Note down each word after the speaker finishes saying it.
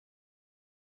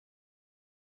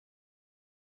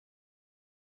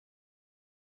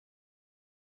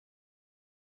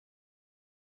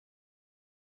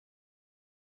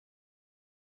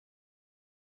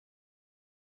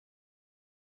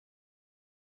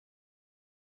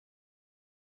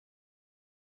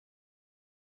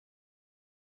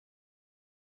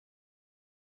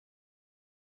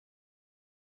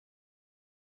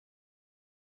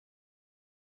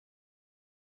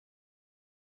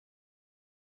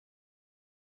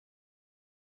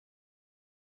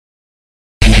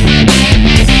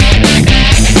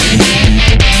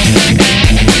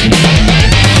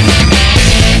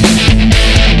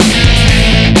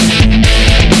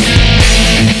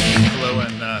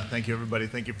Thank you, everybody.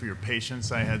 Thank you for your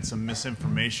patience. I had some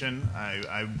misinformation.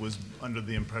 I was under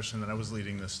the impression that I was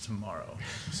leading this tomorrow.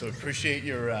 So appreciate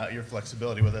your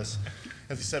flexibility with us.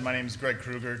 As you said, my name is Greg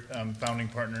Kruger. I'm founding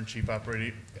partner and chief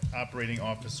operating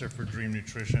officer for Dream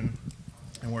Nutrition.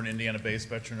 And we're an Indiana-based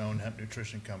veteran-owned hemp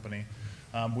nutrition company.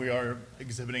 We are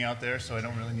exhibiting out there, so I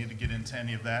don't really need to get into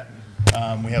any of that.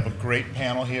 We have a great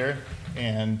panel here,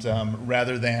 and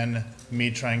rather than me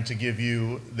trying to give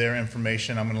you their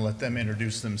information, I'm going to let them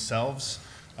introduce themselves,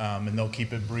 and they'll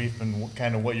keep it brief and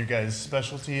kind of what your guys'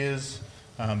 specialty is,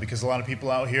 because a lot of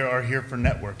people out here are here for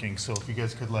networking. So if you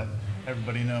guys could let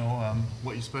everybody know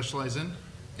what you specialize in.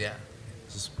 Yeah.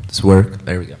 Does this work?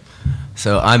 There we go.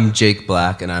 So I'm Jake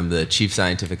Black, and I'm the Chief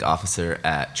Scientific Officer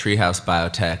at Treehouse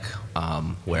Biotech,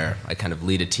 where I kind of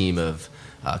lead a team of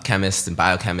chemists and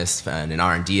biochemists and an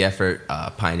R&D effort,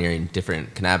 pioneering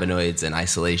different cannabinoids and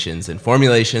isolations and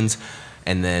formulations.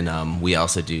 And then we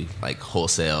also do like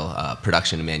wholesale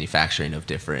production and manufacturing of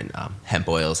different hemp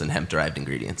oils and hemp-derived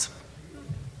ingredients.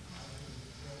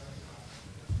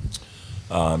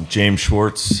 James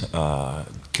Schwartz,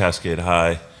 Cascade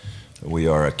High. We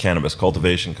are a cannabis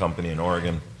cultivation company in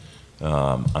Oregon.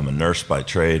 I'm a nurse by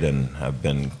trade and have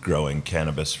been growing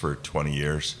cannabis for 20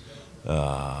 years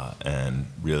and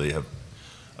really have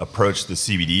approached the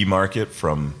CBD market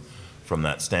from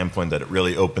that standpoint that it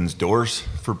really opens doors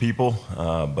for people.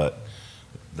 But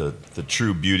the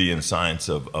true beauty and science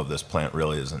of this plant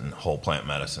really is in whole plant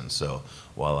medicine. So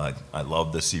while I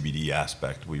love the CBD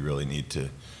aspect, we really need to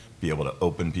be able to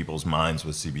open people's minds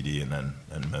with CBD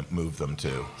and move them to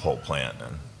whole plant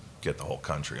and get the whole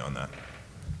country on that.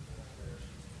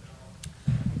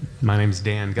 My name is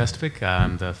Dan Gustovic.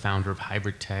 I'm the founder of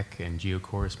Hybrid Tech and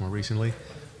GeoCourse more recently.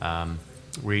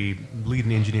 We lead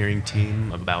an engineering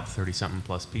team of about 30-something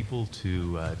plus people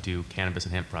to do cannabis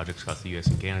and hemp projects across the U.S.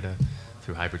 and Canada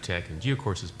through Hybrid Tech, and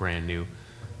GeoCourse is brand new.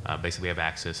 Basically, we have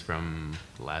access from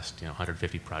the last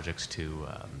 150 projects to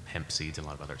hemp seeds and a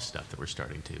lot of other stuff that we're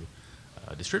starting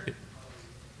to distribute.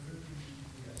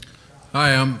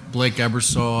 Hi, I'm Blake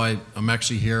Ebersol. I'm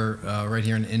actually here, right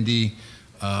here in Indy.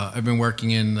 I've been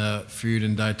working in the food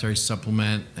and dietary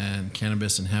supplement and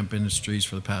cannabis and hemp industries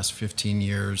for the past 15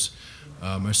 years,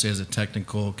 mostly as a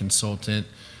technical consultant,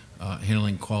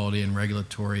 handling quality and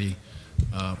regulatory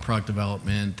product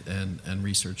development and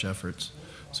research efforts.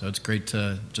 So it's great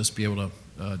to just be able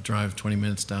to drive 20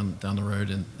 minutes down the road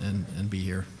and be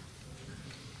here.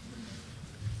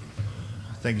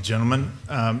 Thank you, gentlemen.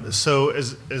 So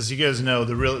as you guys know,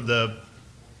 the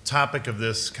topic of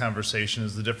this conversation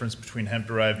is the difference between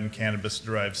hemp-derived and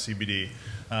cannabis-derived CBD.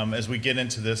 As we get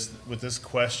into this with this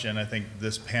question, I think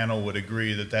this panel would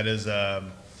agree that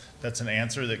that's an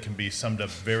answer that can be summed up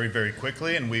very, very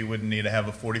quickly, and we wouldn't need to have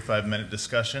a 45-minute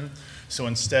discussion. So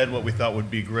instead, what we thought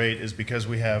would be great is because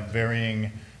we have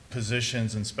varying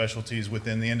positions and specialties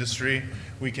within the industry,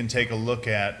 we can take a look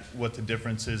at what the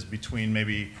difference is between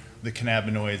maybe the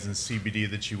cannabinoids and CBD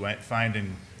that you find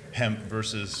in hemp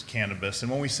versus cannabis.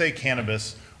 And when we say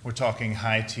cannabis, we're talking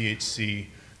high THC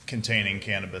containing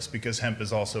cannabis, because hemp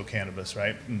is also cannabis,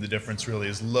 right? And the difference really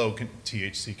is low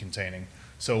THC containing.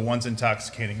 So one's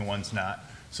intoxicating and one's not.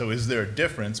 So is there a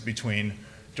difference between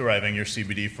deriving your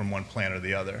CBD from one plant or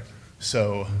the other?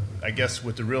 So I guess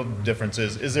what the real difference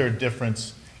is there a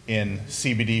difference in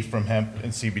CBD from hemp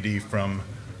and CBD from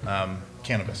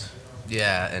cannabis?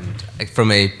 Yeah, and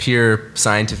from a pure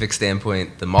scientific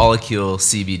standpoint, the molecule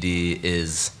CBD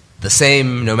is the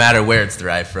same no matter where it's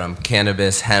derived from.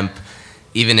 Cannabis, hemp,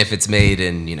 even if it's made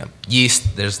in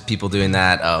yeast, there's people doing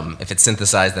that. If it's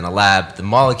synthesized in a lab, the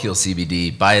molecule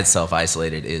CBD by itself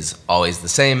isolated is always the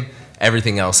same.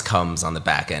 Everything else comes on the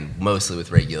back end, mostly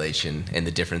with regulation and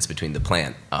the difference between the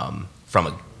plant from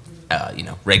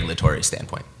a regulatory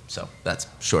standpoint. So that's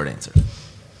short answer.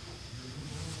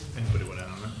 Anybody want to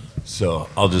add on that? So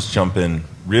I'll just jump in.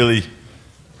 Really,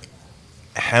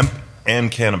 hemp and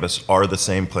cannabis are the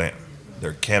same plant.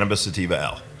 They're cannabis sativa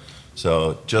L.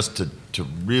 So just to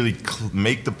really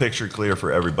make the picture clear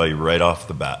for everybody right off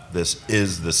the bat, this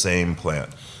is the same plant.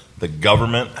 The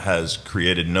government has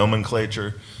created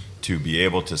nomenclature to be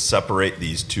able to separate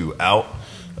these two out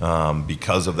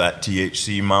because of that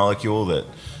THC molecule that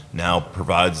now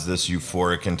provides this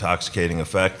euphoric intoxicating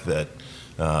effect that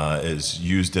is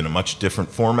used in a much different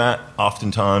format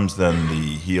oftentimes than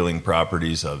the healing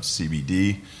properties of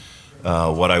CBD.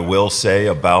 What I will say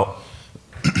about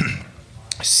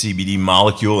CBD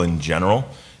molecule in general,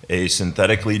 a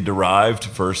synthetically derived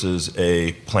versus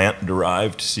a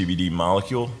plant-derived CBD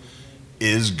molecule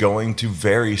is going to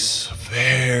vary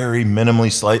very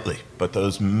minimally slightly, but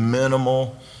those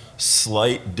minimal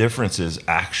slight differences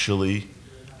actually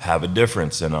have a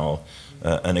difference. And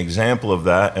an example of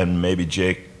that, and maybe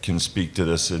Jake can speak to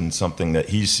this in something that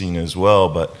he's seen as well,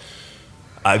 but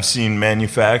I've seen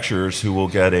manufacturers who will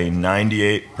get a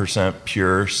 98%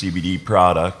 pure CBD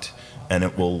product and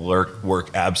it will work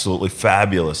absolutely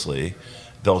fabulously.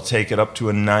 They'll take it up to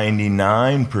a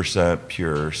 99%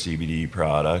 pure CBD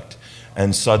product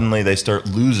and suddenly they start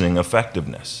losing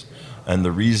effectiveness. And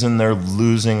the reason they're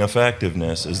losing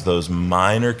effectiveness is those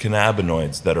minor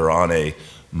cannabinoids that are on a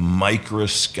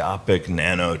microscopic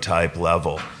nanotype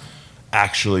level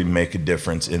actually make a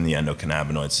difference in the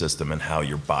endocannabinoid system and how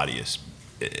your body is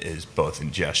both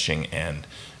ingesting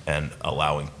and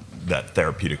allowing that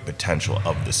therapeutic potential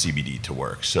of the CBD to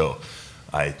work. So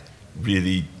I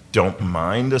really don't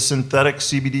mind a synthetic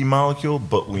CBD molecule,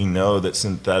 but we know that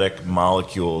synthetic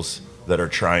molecules that are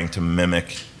trying to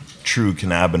mimic true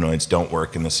cannabinoids don't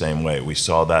work in the same way. We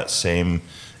saw that same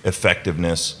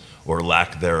effectiveness or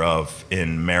lack thereof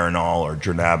in Marinol or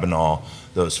Dronabinol,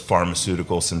 those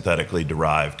pharmaceutical synthetically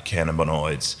derived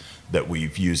cannabinoids that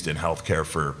we've used in healthcare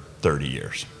for 30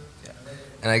 years.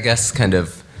 And I guess kind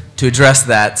of to address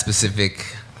that specific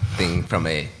thing from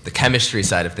the chemistry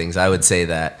side of things, I would say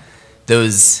that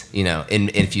those,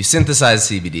 if you synthesize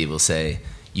CBD, we'll say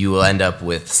you will end up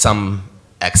with some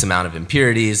X amount of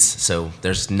impurities. So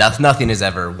there's nothing is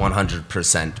ever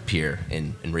 100% pure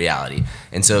in reality.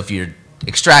 And so if you're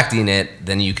extracting it,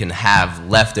 then you can have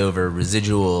leftover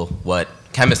residual, what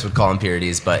chemists would call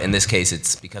impurities, but in this case,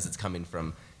 it's because it's coming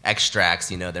from extracts,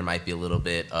 there might be a little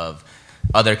bit of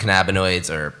other cannabinoids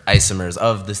or isomers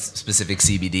of the specific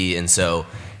CBD, and so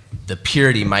the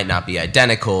purity might not be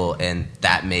identical, and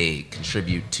that may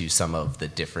contribute to some of the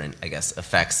different,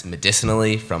 effects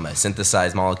medicinally from a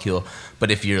synthesized molecule.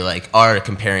 But if you're are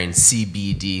comparing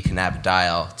CBD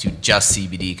cannabidiol to just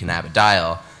CBD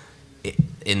cannabidiol,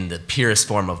 in the purest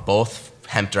form of both,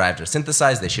 hemp-derived or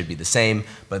synthesized, they should be the same.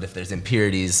 But if there's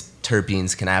impurities,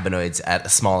 terpenes, cannabinoids at a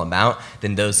small amount,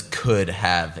 then those could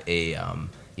have a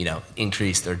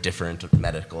increased or different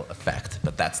medical effect.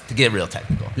 But that's to get real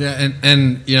technical. Yeah,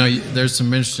 and there's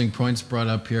some interesting points brought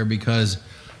up here because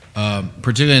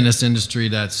particularly in this industry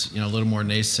that's a little more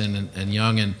nascent and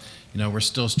young, and we're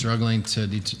still struggling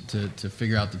to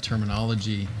figure out the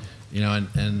terminology.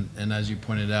 And as you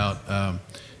pointed out,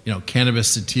 cannabis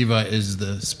sativa is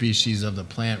the species of the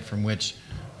plant from which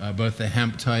both the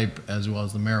hemp type as well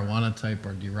as the marijuana type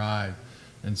are derived.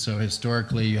 And so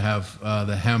historically you have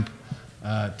the hemp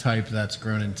type that's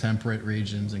grown in temperate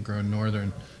regions and grown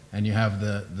northern, and you have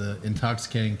the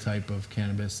intoxicating type of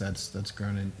cannabis that's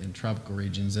grown in tropical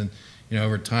regions. And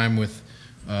over time with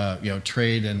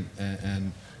trade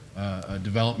and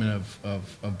development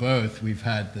of both, we've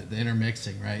had the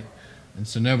intermixing, right? And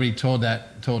so nobody told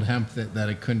hemp that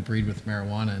it couldn't breed with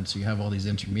marijuana, and so you have all these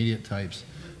intermediate types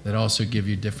that also give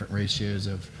you different ratios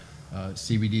of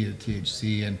CBD to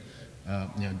THC and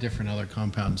different other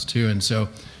compounds too. And so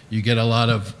you get a lot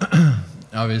of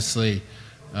obviously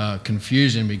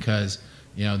confusion because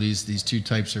these two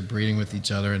types are breeding with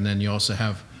each other, and then you also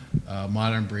have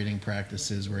modern breeding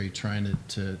practices where you're trying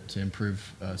to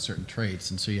improve certain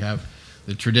traits. And so you have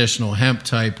the traditional hemp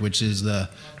type, which is the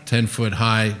 10-foot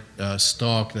high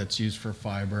stalk that's used for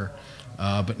fiber.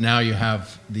 But now you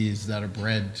have these that are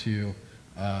bred to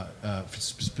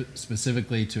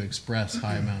specifically to express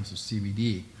high amounts of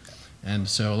CBD. And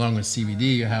so along with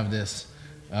CBD, you have this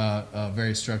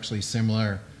very structurally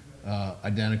similar,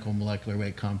 identical molecular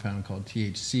weight compound called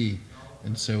THC.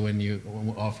 And so when you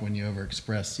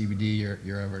overexpress CBD,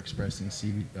 you're overexpressing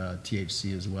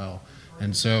THC as well.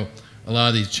 And so a lot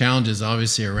of these challenges,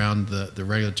 obviously, around the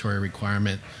regulatory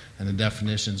requirement and the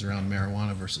definitions around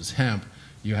marijuana versus hemp,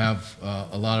 you have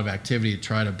a lot of activity to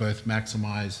try to both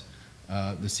maximize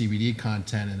the CBD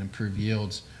content and improve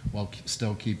yields while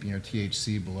still keeping your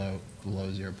THC below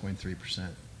 0.3%.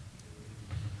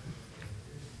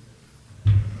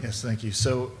 Yes, thank you.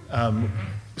 So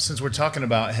since we're talking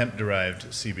about hemp-derived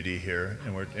CBD here,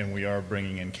 and we are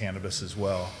bringing in cannabis as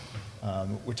well,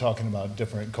 we're talking about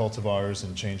different cultivars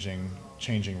and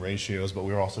changing ratios, but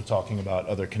we're also talking about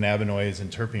other cannabinoids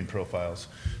and terpene profiles.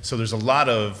 So there's a lot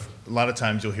of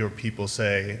times you'll hear people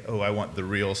say, "Oh, I want the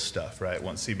real stuff, right? I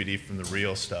want CBD from the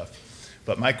real stuff."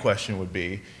 But my question would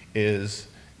be, is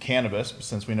cannabis,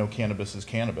 since we know cannabis is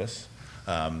cannabis,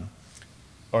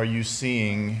 what do you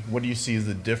see as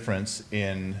the difference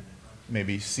in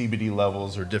maybe CBD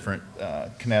levels or different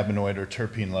cannabinoid or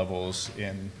terpene levels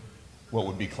in what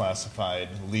would be classified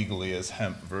legally as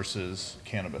hemp versus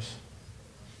cannabis?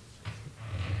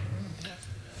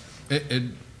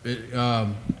 You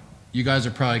guys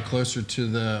are probably closer to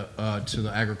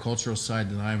the agricultural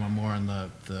side than I am. I'm more on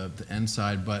the end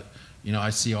side, but I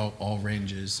see all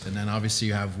ranges. And then obviously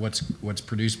you have what's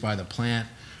produced by the plant,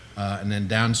 and then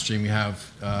downstream you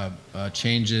have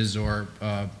changes or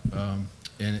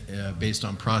based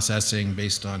on processing,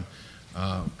 based on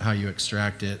how you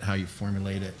extract it, how you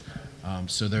formulate it.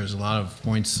 So there's a lot of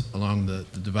points along the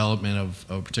development of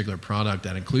a particular product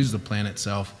that includes the plant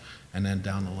itself, and then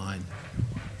down the line.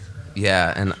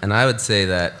 Yeah, and I would say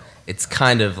that it's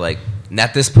kind of like,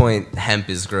 at this point, hemp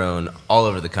is grown all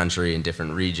over the country in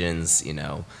different regions,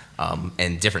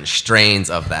 and different strains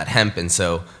of that hemp. And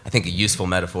so I think a useful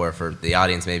metaphor for the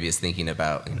audience maybe is thinking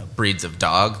about, breeds of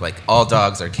dog. Like, all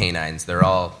dogs are canines. They're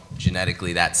all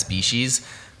genetically that species.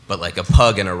 But like a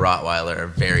pug and a Rottweiler are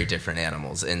very different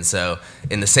animals. And so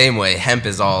in the same way, hemp,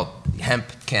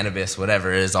 cannabis,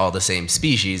 whatever, is all the same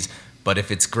species. But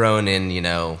if it's grown in,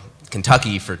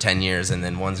 Kentucky for 10 years and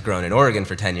then one's grown in Oregon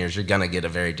for 10 years, you're going to get a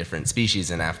very different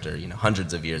species. And after,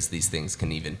 hundreds of years, these things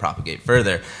can even propagate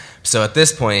further. So at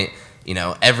this point,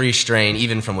 every strain,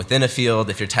 even from within a field,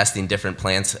 if you're testing different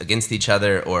plants against each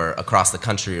other or across the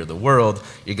country or the world,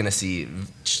 you're going to see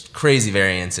crazy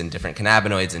variance in different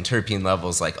cannabinoids and terpene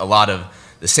levels. Like, a lot of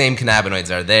the same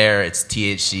cannabinoids are there. It's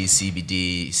THC,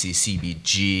 CBD,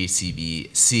 CBG,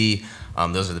 CBC.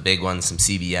 Those are the big ones, some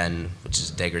CBN, which is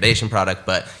a degradation product.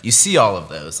 But you see all of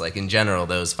those. Like, in general,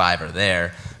 those 5 are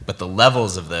there. But the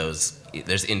levels of those,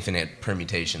 there's infinite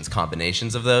permutations,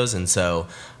 combinations of those. And so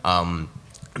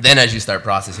then as you start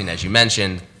processing, as you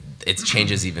mentioned, it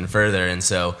changes even further. And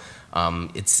so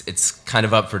it's kind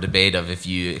of up for debate of if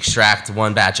you extract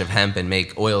one batch of hemp and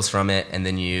make oils from it, and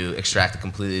then you extract a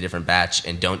completely different batch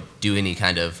and don't do any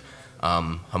kind of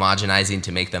homogenizing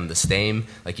to make them the same.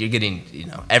 Like, you're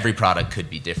getting, every product could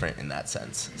be different in that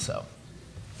sense.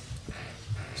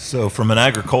 So from an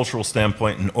agricultural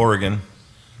standpoint in Oregon,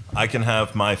 I can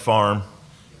have my farm,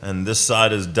 and this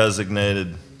side is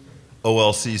designated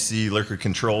OLCC, liquor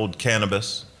controlled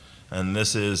cannabis, and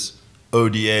this is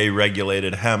ODA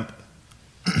regulated hemp.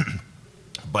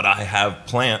 But I have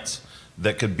plants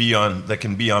that can be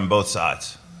on both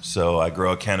sides. So I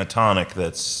grow a cannatonic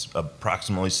that's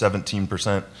approximately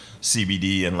 17%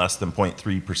 CBD and less than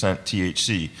 0.3%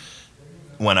 THC.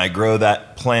 When I grow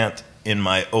that plant in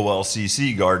my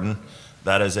OLCC garden,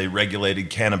 that is a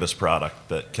regulated cannabis product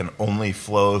that can only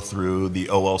flow through the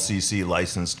OLCC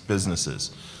licensed businesses.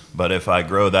 But if I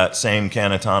grow that same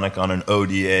cannatonic on an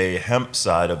ODA hemp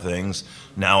side of things,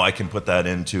 now I can put that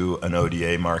into an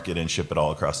ODA market and ship it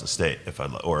all across the state,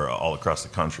 or all across the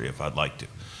country if I'd like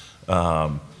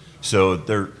to. So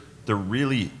there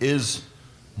really is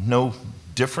no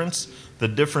difference. The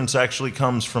difference actually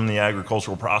comes from the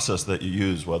agricultural process that you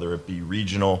use, whether it be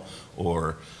regional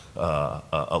or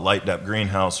a light depth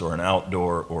greenhouse or an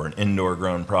outdoor or an indoor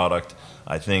grown product.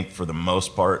 I think for the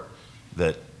most part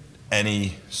that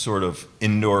any sort of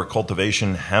indoor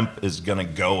cultivation hemp is going to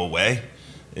go away.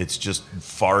 It's just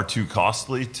far too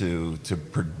costly to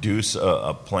produce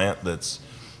a plant that's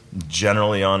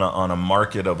generally on a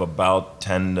market of about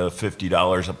 $10 to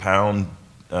 $50 a pound.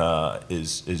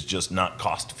 Is just not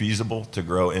cost feasible to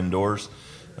grow indoors.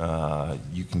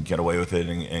 You can get away with it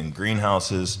in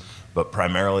greenhouses, but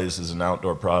primarily this is an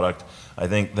outdoor product. I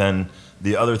think then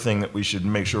the other thing that we should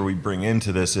make sure we bring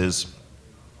into this is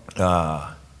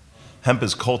hemp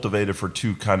is cultivated for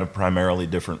 2 kind of primarily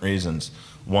different reasons.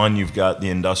 One, you've got the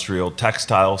industrial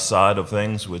textile side of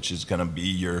things, which is going to be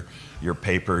your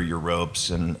paper, your ropes,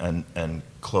 and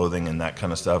clothing and that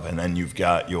kind of stuff. And then you've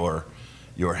got your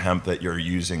hemp that you're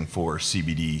using for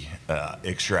CBD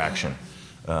extraction.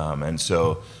 And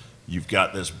so you've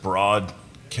got this broad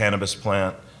cannabis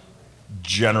plant.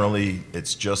 Generally,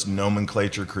 it's just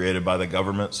nomenclature created by the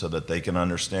government so that they can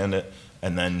understand it.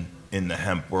 And then in the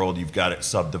hemp world, you've got it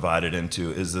subdivided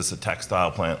into, is this a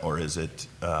textile plant or is it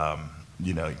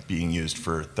being used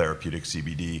for therapeutic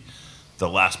CBD? The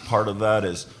last part of that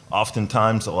is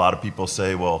oftentimes a lot of people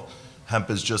say, well, hemp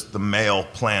is just the male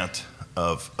plant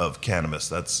of cannabis.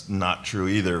 That's not true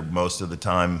either most of the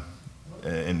time.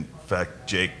 In fact,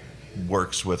 Jake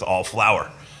works with all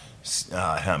flower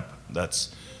hemp.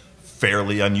 That's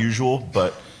fairly unusual,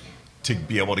 but to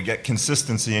be able to get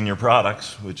consistency in your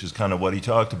products, which is kind of what he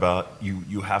talked about,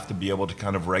 you have to be able to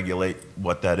kind of regulate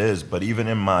what that is. But even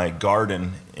in my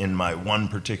garden, in my one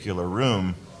particular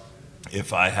room,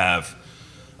 if I have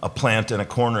a plant in a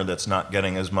corner that's not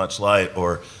getting as much light,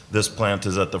 or this plant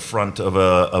is at the front of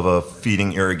a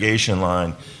feeding irrigation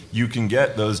line, you can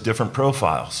get those different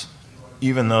profiles.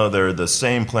 Even though they're the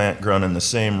same plant grown in the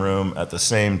same room at the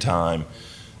same time,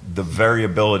 the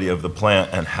variability of the plant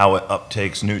and how it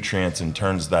uptakes nutrients and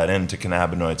turns that into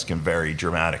cannabinoids can vary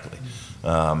dramatically.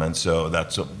 And so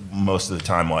that's most of the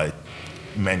time why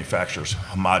manufacturers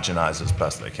homogenize as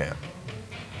best they can.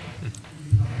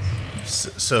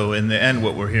 So in the end,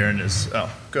 what we're hearing is, oh,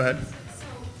 go ahead.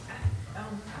 My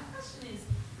question is,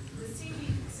 the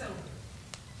CBD, so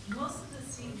most of the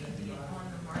CBD on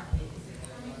the market, is it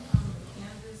coming from the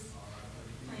cannabis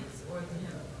plants or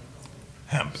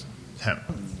the hemp? Hemp. Hemp.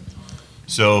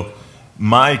 So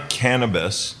my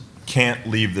cannabis can't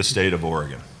leave the state of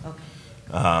Oregon.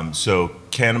 Okay. So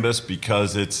cannabis,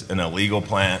 because it's an illegal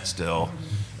plant still,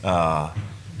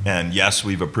 and yes,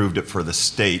 we've approved it for the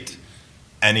state,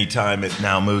 anytime it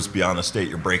now moves beyond the state,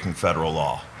 you're breaking federal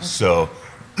law. So,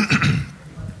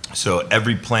 so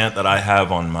every plant that I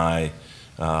have on my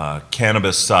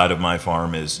cannabis side of my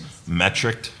farm is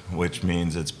metriced, which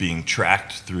means it's being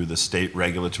tracked through the state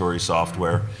regulatory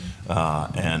software,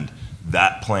 and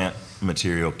that plant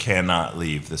material cannot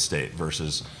leave the state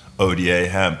versus ODA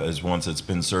hemp, as once it's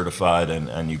been certified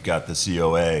and you've got the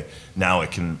COA, now it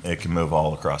can move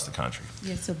all across the country.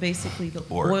 Yeah, so basically the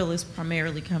Or- oil is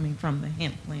primarily coming from the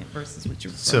hemp plant versus what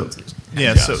you're So, referring to.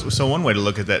 yeah, Yes. so one way to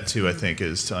look at that too, I think,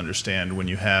 is to understand when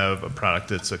you have a product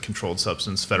that's a controlled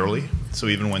substance federally, so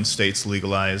even when states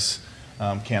legalize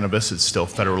cannabis, it's still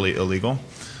federally illegal.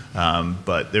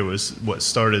 But there was, what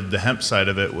started the hemp side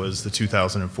of it was the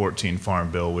 2014 Farm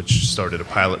Bill, which started a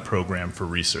pilot program for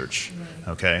research,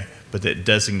 okay? But that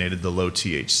designated the low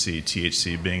THC,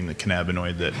 THC being the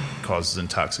cannabinoid that causes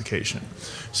intoxication.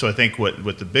 So I think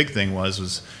what the big thing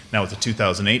was now with the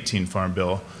 2018 Farm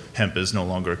Bill, hemp is no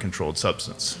longer a controlled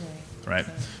substance, right?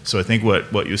 So I think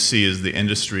what you see is the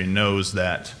industry knows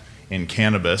that in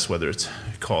cannabis, whether it's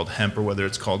called hemp or whether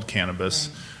it's called cannabis,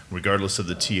 regardless of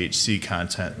the THC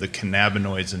content, the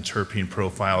cannabinoids and terpene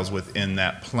profiles within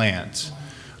that plant,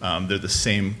 they're the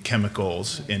same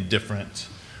chemicals in different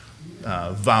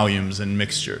volumes and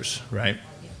mixtures, right?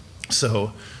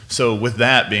 So with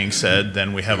that being said,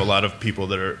 then we have a lot of people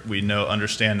that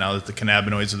understand now that the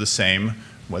cannabinoids are the same,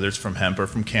 whether it's from hemp or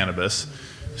from cannabis.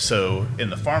 So in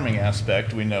the farming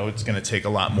aspect, we know it's going to take a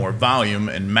lot more volume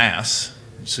and mass.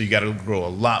 So you got to grow a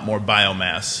lot more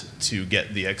biomass to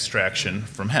get the extraction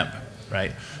from hemp,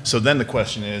 right? So then the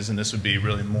question is, and this would be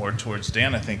really more towards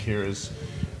Dan, I think here is,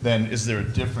 then is there a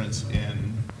difference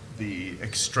in the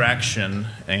extraction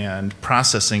and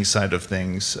processing side of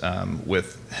things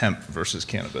with hemp versus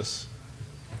cannabis?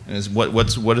 And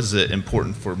what is it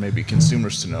important for maybe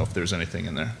consumers to know if there's anything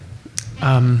in there?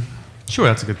 Sure,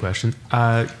 that's a good question.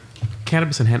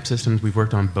 Cannabis and hemp systems, we've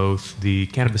worked on both. The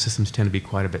cannabis systems tend to be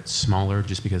quite a bit smaller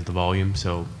just because of the volume.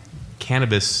 So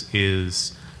cannabis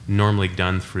is normally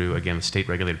done through, again, a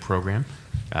state-regulated program.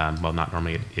 Well, not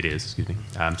normally, it is, excuse me.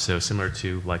 So similar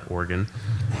to like Oregon,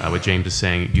 what James is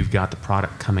saying, you've got the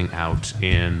product coming out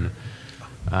in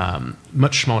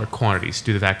much smaller quantities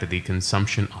due to the fact that the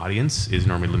consumption audience is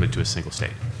normally limited to a single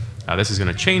state. This is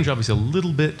going to change, obviously, a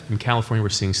little bit. In California, we're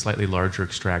seeing slightly larger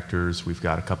extractors. We've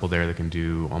got a couple there that can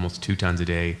do almost 2 tons a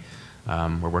day.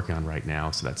 We're working on right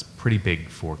now, so that's pretty big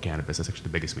for cannabis. That's actually the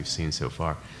biggest we've seen so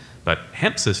far. But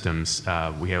hemp systems,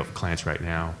 we have clients right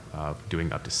now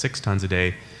doing up to 6 tons a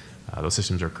day. Those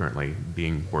systems are currently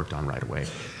being worked on right away.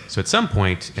 So at some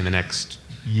point in the next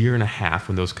year and a half,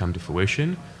 when those come to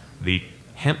fruition, the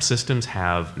hemp systems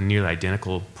have nearly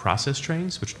identical process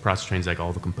trains, which process trains like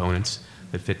all the components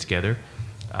that fit together,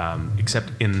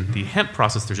 except in the hemp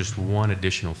process, there's just one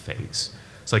additional phase.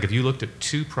 So like if you looked at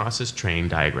 2 process train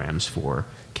diagrams for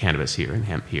cannabis here and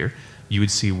hemp here, you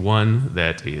would see one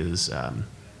that is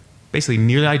basically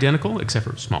nearly identical, except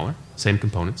for smaller, same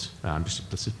components. Let's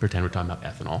just pretend we're talking about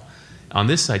ethanol. On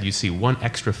this side, you see one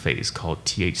extra phase called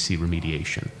THC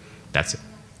remediation. That's it.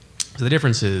 So the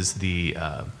difference is the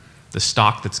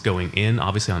stock that's going in,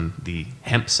 obviously on the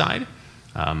hemp side,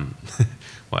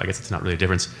 well, I guess it's not really a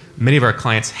difference. Many of our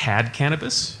clients had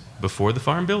cannabis before the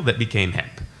Farm Bill that became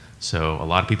hemp. So a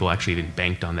lot of people actually even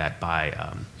banked on that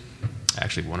by,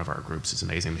 actually one of our groups is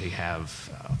amazing. They have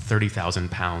 30,000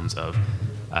 pounds of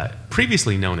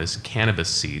previously known as cannabis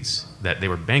seeds that they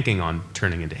were banking on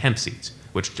turning into hemp seeds,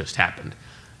 which just happened.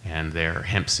 And their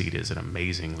hemp seed is an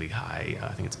amazingly high,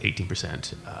 I think it's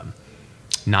 18%,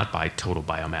 not by total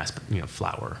biomass, but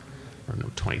flour, or no,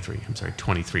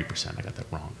 23%, I got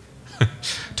that wrong.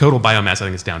 Total biomass, I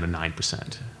think it's down to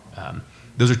 9%.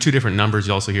 Those are 2 different numbers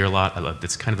you also hear a lot.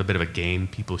 It's kind of a bit of a game.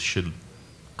 People should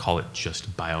call it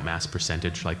just biomass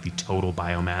percentage, like the total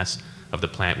biomass of the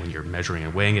plant when you're measuring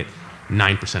and weighing it,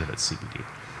 9% of it's CBD.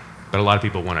 But a lot of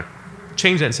people want to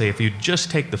change that and say, if you just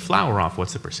take the flour off,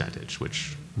 what's the percentage?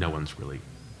 Which no one's really,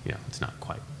 it's not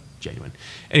quite genuine.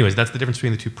 Anyways, that's the difference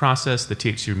between the 2 processes. The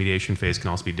THC remediation phase can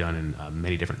also be done in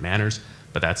many different manners,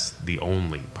 but that's the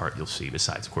only part you'll see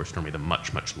besides, of course, normally the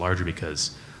much, much larger,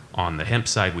 because On the hemp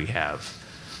side, we have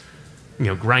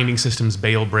grinding systems,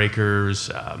 bale breakers.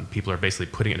 People are basically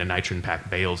putting it in nitrogen-packed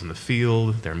bales in the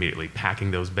field. They're immediately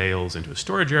packing those bales into a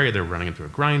storage area. They're running them through a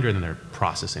grinder, and then they're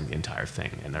processing the entire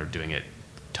thing, and they're doing it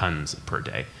tons per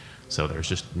day. So there's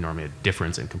just normally a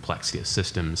difference in complexity of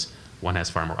systems. One has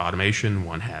far more automation.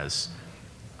 One has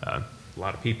a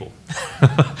lot of people.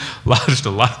 Just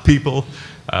a lot of people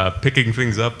picking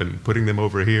things up and putting them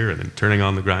over here, and then turning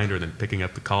on the grinder, and then picking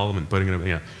up the column and putting it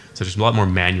in. So there's a lot more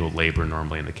manual labor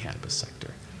normally in the cannabis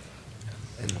sector.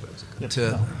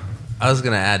 I was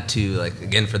going to add too, like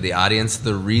again for the audience,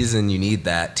 the reason you need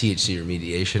that THC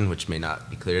remediation, which may not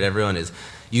be clear to everyone, is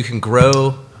you can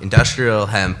grow industrial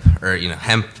hemp, or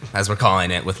hemp as we're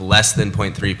calling it, with less than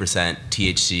 0.3%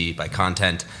 THC by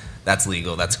content. That's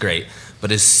legal. That's great.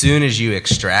 But as soon as you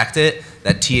extract it,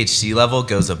 that THC level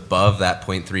goes above that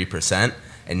 0.3%.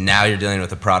 And now you're dealing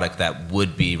with a product that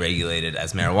would be regulated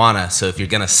as marijuana. So if you're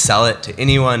going to sell it to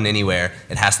anyone, anywhere,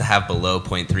 it has to have below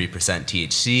 0.3%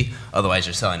 THC. Otherwise,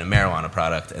 you're selling a marijuana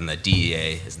product, and the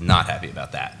DEA is not happy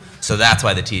about that. So that's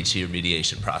why the THC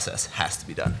remediation process has to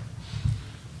be done.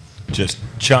 Just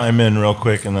chime in real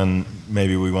quick, and then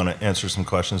maybe we want to answer some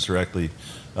questions directly.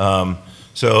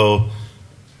 So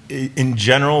in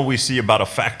general, we see about a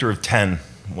factor of 10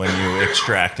 when you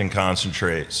extract and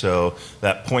concentrate. So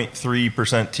that 0.3%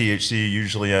 THC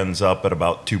usually ends up at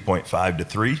about 2.5 to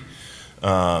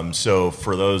 3. So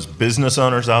for those business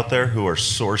owners out there who are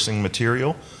sourcing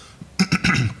material,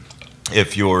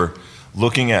 if you're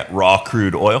looking at raw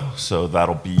crude oil, so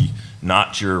that'll be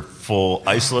not your full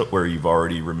isolate where you've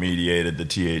already remediated the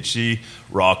THC.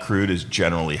 Raw crude is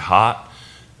generally hot.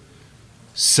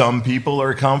 Some people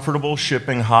are comfortable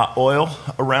shipping hot oil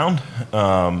around.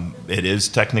 It is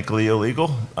technically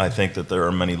illegal. I think that there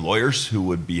are many lawyers who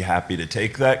would be happy to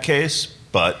take that case,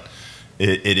 but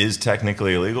it is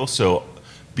technically illegal. So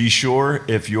be sure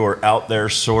if you're out there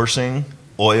sourcing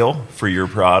oil for your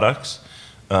products,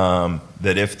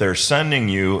 that if they're sending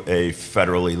you a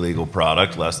federally legal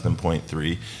product, less than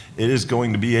 0.3, it is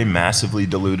going to be a massively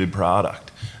diluted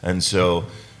product. And so,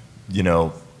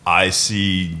 I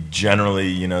see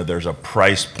generally, there's a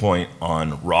price point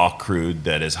on raw crude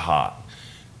that is hot.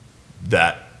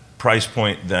 That price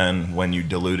point then, when you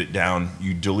dilute it down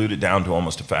to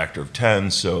almost a factor of 10.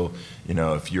 So,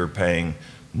 if you're paying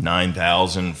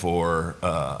 $9,000 for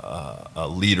a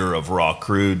liter of raw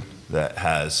crude that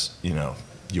has,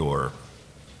 your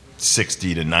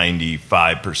 60 to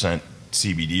 95%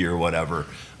 CBD or whatever,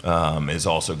 is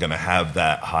also going to have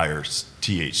that higher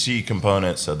THC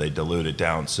component, so they dilute it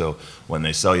down. So when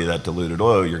they sell you that diluted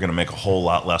oil, you're going to make a whole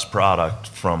lot less product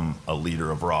from a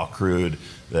liter of raw crude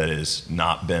that has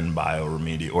not been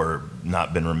remediated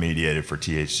for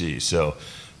THC. So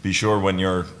be sure when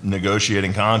you're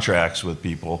negotiating contracts with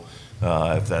people,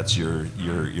 if that's your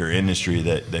industry,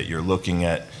 that you're looking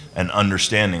at and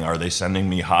understanding, are they sending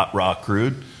me hot raw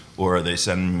crude, or are they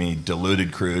sending me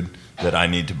diluted crude that I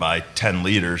need to buy 10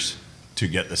 liters to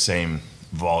get the same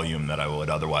volume that I would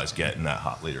otherwise get in that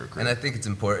hot liter of crude? And I think it's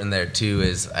important there too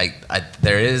is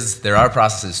there are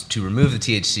processes to remove the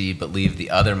THC but leave the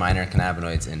other minor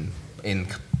cannabinoids in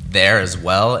there as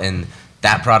well, and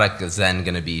that product is then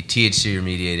going to be THC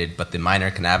remediated, but the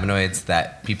minor cannabinoids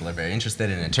that people are very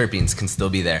interested in and terpenes can still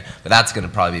be there. But that's going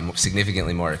to probably be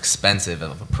significantly more expensive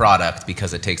of a product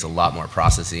because it takes a lot more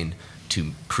processing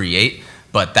to create.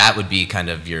 But that would be kind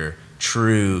of your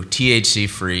true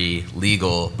THC-free,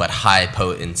 legal, but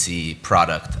high-potency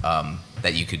product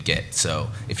that you could get.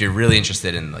 So if you're really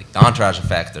interested in like the entourage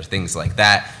effect or things like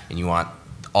that, and you want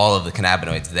all of the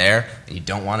cannabinoids there, and you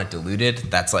don't want it diluted,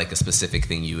 that's like a specific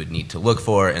thing you would need to look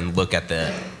for and look at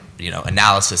the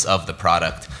analysis of the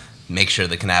product, make sure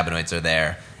the cannabinoids are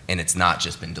there, and it's not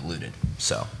just been diluted.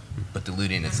 So, but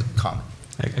diluting is common.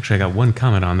 Actually, I got one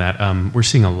comment on that. We're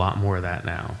seeing a lot more of that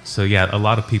now. So yeah, a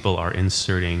lot of people are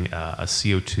inserting a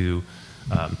CO2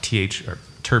 or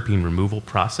terpene removal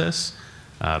process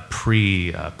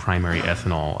pre-primary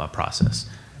ethanol process.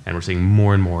 And we're seeing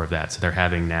more and more of that. So they're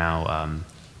having now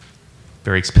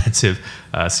very expensive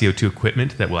CO2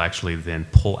 equipment that will actually then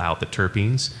pull out the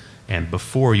terpenes. And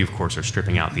before you, of course, are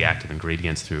stripping out the active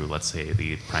ingredients through, let's say,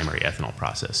 the primary ethanol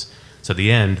process. So at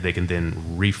the end, they can then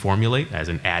reformulate, as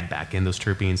in add back in those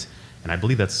terpenes. And I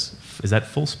believe is that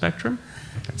full spectrum?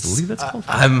 I believe that's full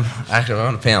spectrum. I'm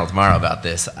on a panel tomorrow about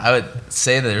this. I would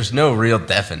say that there's no real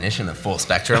definition of full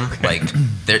spectrum. Okay. Like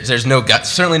there's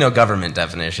certainly no government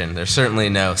definition. There's certainly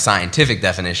no scientific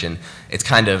definition. It's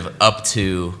kind of up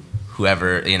to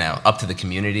whoever, up to the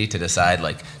community to decide,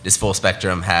 like, does full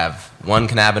spectrum have one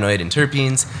cannabinoid and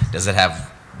terpenes? Does it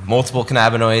have multiple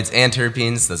cannabinoids and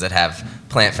terpenes? Does it have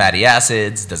plant fatty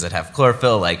acids? Does it have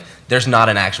chlorophyll? Like, there's not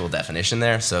an actual definition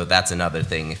there. So that's another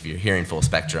thing, if you're hearing full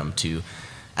spectrum, to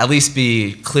at least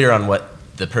be clear on what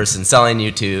the person selling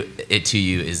you to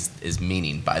you is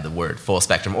meaning by the word full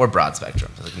spectrum or broad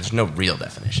spectrum. Like, there's no real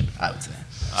definition, I would say.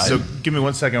 So give me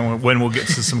 1 second when we'll get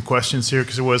to some questions here,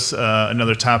 because there was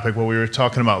another topic while we were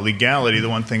talking about legality. The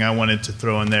one thing I wanted to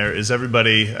throw in there is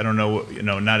everybody, I don't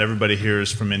know, not everybody here is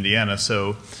from Indiana,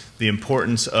 so the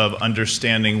importance of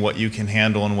understanding what you can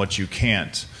handle and what you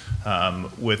can't.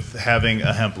 With having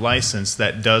a hemp license,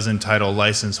 that does entitle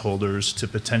license holders to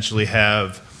potentially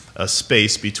have a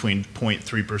space between 0.3%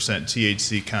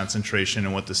 THC concentration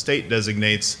and what the state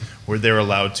designates, where they're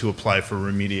allowed to apply for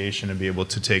remediation and be able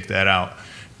to take that out.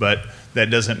 But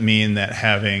that doesn't mean that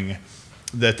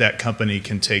that company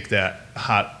can take that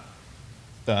hot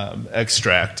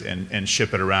extract and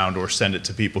ship it around or send it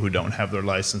to people who don't have their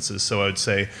licenses. So I would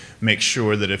say make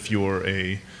sure that if you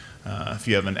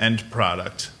have an end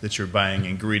product, that you're buying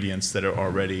ingredients that are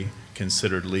already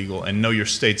considered legal, and know your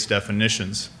state's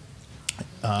definitions.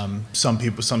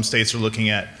 Some states are looking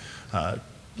at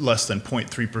less than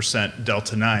 0.3%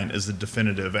 delta 9 as the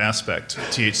definitive aspect,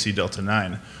 THC delta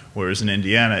 9, whereas in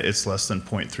Indiana it's less than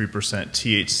 0.3%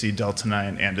 THC delta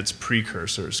 9 and its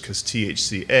precursors, because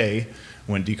THCA,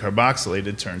 when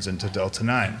decarboxylated, turns into delta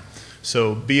 9.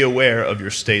 So be aware of your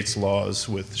state's laws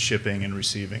with shipping and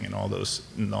receiving and all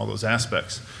those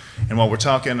aspects. And while we're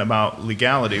talking about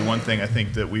legality, one thing I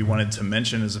think that we wanted to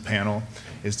mention as a panel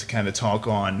is to kind of talk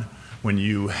on when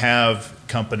you have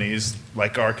companies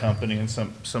like our company, and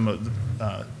some of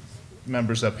the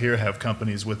members up here have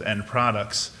companies with end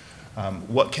products,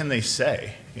 what can they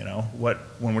say?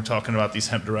 When we're talking about these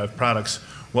hemp-derived products,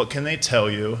 what can they tell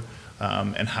you,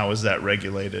 and how is that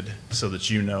regulated so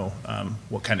that you know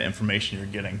what kind of information you're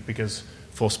getting? Because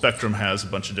Full Spectrum has a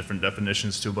bunch of different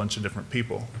definitions to a bunch of different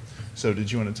people. So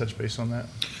did you want to touch base on that?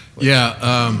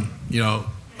 Yeah,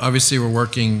 obviously we're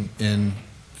working in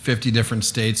 50 different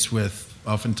states with,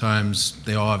 oftentimes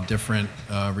they all have different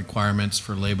requirements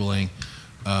for labeling.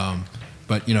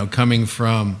 But coming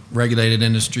from regulated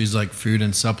industries like food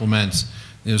and supplements,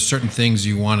 there's certain things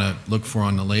you want to look for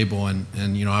on the label, and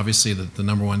obviously the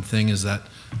number one thing is that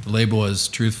the label is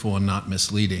truthful and not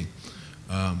misleading.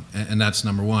 And that's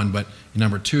number one. But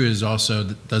number two is also,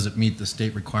 does it meet the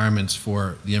state requirements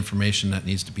for the information that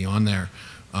needs to be on there?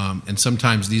 And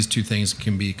sometimes these two things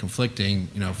can be conflicting.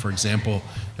 For example,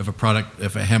 if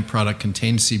a hemp product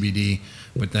contains CBD,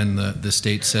 but then the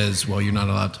state says, well, you're not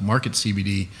allowed to market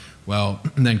CBD. Well,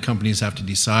 then companies have to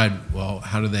decide, well,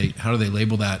 how do they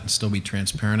label that and still be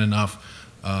transparent enough,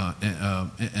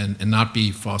 and not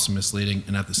be false and misleading,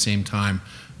 and at the same time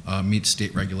meet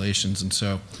state regulations. And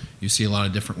so you see a lot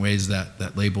of different ways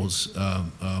that labels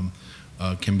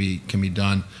can be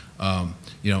done.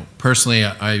 Personally,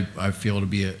 I feel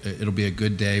it'll be a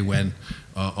good day when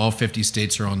all 50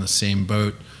 states are on the same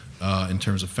boat in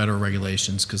terms of federal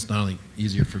regulations, because not only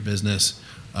easier for business,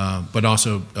 but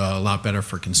also a lot better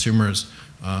for consumers,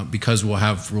 because we'll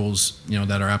have rules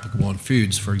that are applicable in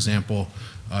foods. For example,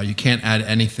 you can't add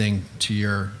anything to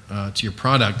your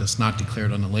product that's not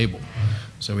declared on the label.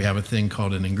 So we have a thing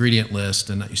called an ingredient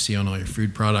list, and that you see on all your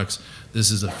food products.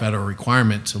 This is a federal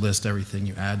requirement to list everything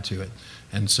you add to it.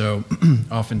 And so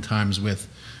oftentimes with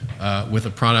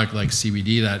a product like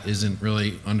CBD that isn't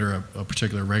really under a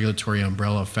particular regulatory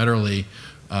umbrella federally,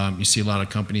 you see a lot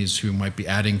of companies who might be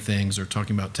adding things or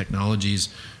talking about technologies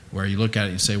where you look at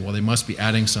it and say, well, they must be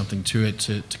adding something to it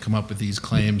to come up with these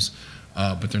claims,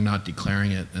 but they're not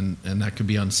declaring it. And that could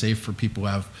be unsafe for people who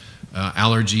have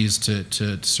allergies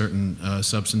to certain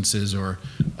substances, or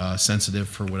sensitive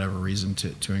for whatever reason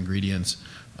to ingredients.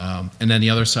 And then the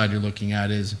other side you're looking at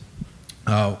is,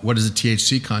 what is the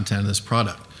THC content of this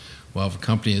product? Well, if a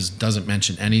company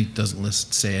doesn't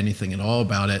say anything at all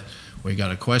about it, well, you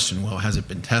got a question. Well, has it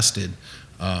been tested?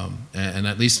 And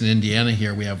at least in Indiana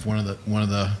here, we have one of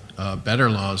the better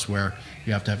laws where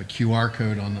you have to have a QR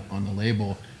code on the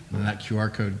label, and that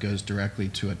QR code goes directly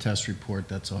to a test report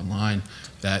that's online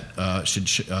that should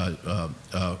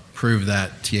prove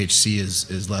that THC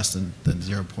is less than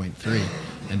 0.3.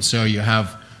 And so you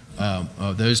have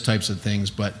those types of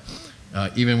things, but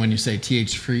even when you say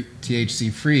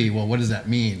THC free, well, what does that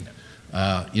mean?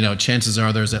 Chances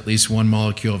are there's at least one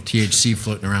molecule of THC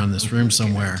floating around this room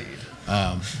somewhere.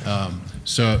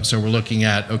 So we're looking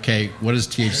at, okay, what does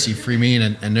THC free mean?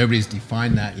 And nobody's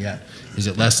defined that yet. Is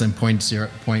it less than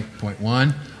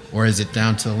 0.1, or is it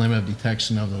down to the limit of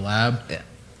detection of the lab? Yeah.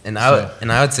 And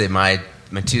I would say my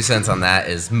my 2 cents on that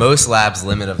is most labs'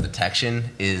 limit of detection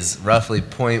is roughly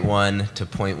 0.1 to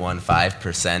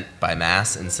 0.15% by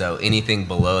mass, and so anything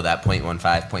below that 0.15,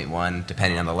 0.1,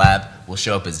 depending on the lab, will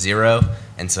show up as 0,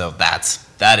 and so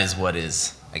that is what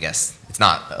is, I guess, it's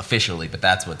not officially, but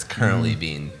that's what's currently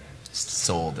being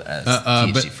sold as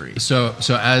THC free. So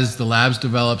as the labs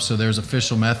develop, so there's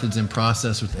official methods in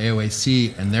process with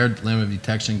AOAC, and their limit of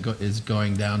detection is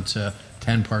going down to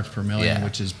 10 parts per million,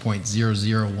 which is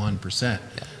 0.001%.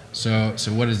 So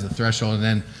what is the threshold? And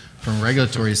then from a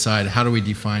regulatory side, how do we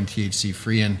define THC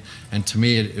free? And to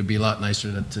me, it would be a lot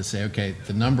nicer to say, okay,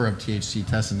 the number of THC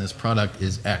tests in this product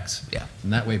is X. Yeah.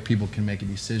 And that way people can make a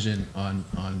decision on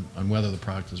whether the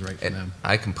product is right for them.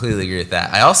 I completely agree with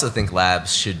that. I also think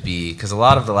labs should be, because a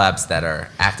lot of the labs that are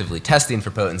actively testing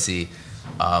for potency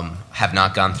have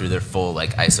not gone through their full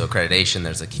like ISO accreditation.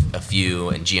 There's a few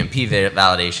and GMP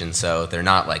validation, so they're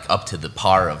not like up to the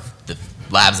par of the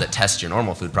labs that test your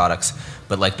normal food products.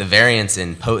 But like the variance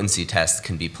in potency tests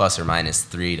can be plus or minus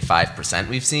 3 to 5%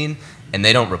 we've seen, and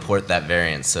they don't report that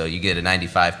variance. So you get a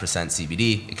 95%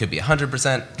 CBD, it could be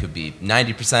 100%, it could be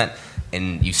 90%,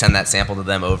 and you send that sample to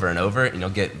them over and over, and you'll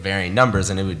get varying numbers,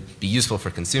 and it would be useful for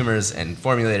consumers and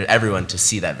formulated everyone to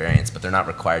see that variance, but they're not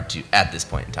required to at this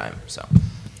point in time. So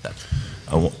that's.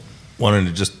 I wanted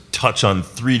to just touch on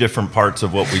 3 different parts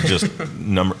of what we just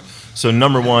number. So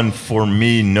number 1, for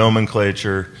me,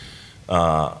 nomenclature,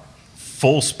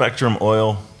 full spectrum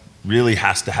oil really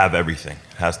has to have everything.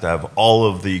 It has to have all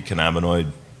of the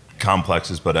cannabinoid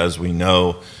complexes, but as we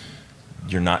know,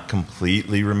 you're not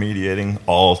completely remediating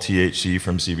all THC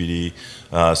from CBD.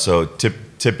 So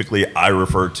typically I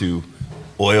refer to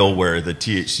oil where the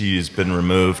THC has been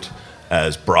removed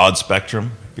as broad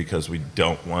spectrum, because we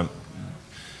don't want,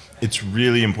 it's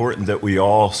really important that we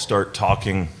all start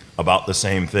talking about the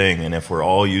same thing, and if we're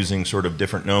all using sort of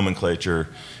different nomenclature,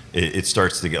 it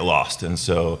starts to get lost. And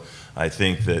so I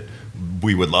think that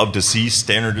we would love to see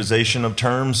standardization of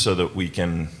terms so that we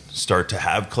can start to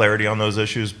have clarity on those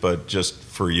issues, but just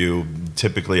for you,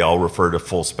 typically I'll refer to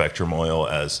full spectrum oil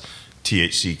as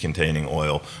THC containing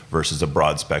oil versus a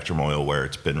broad spectrum oil where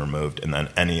it's been removed, and then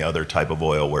any other type of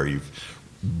oil where you've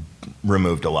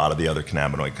removed a lot of the other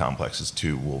cannabinoid complexes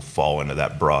too will fall into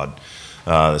that broad.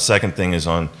 The second thing is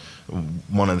on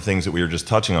one of the things that we were just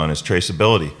touching on is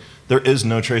traceability. There is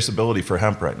no traceability for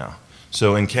hemp right now.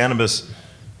 So in cannabis,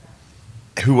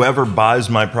 whoever buys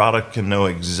my product can know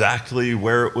exactly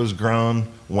where it was grown,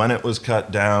 when it was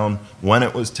cut down, when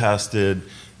it was tested.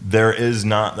 There is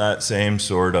not that same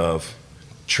sort of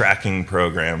tracking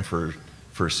program for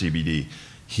CBD.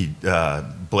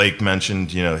 Blake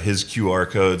mentioned, his QR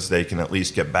codes, they can at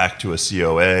least get back to a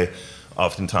COA.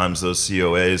 Oftentimes those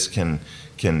COAs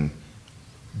can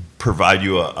provide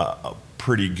you a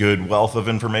pretty good wealth of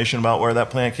information about where that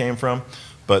plant came from.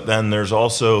 But then there's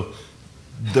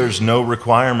no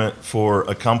requirement for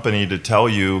a company to tell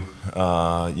you,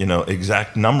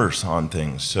 exact numbers on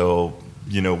things. So,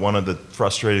 one of the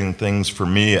frustrating things for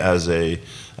me as a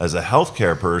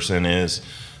healthcare person is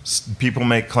people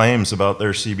make claims about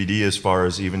their CBD as far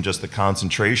as even just the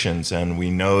concentrations, and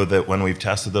we know that when we've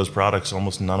tested those products,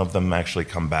 almost none of them actually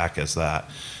come back as that.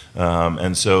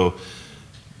 And so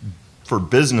for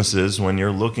businesses, when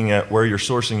you're looking at where you're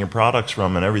sourcing your products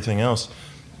from and everything else,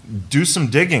 do some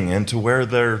digging into where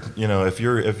they're, if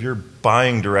you're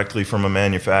buying directly from a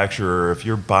manufacturer, or if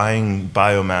you're buying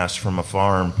biomass from a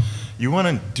farm, you want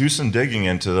to do some digging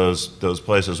into those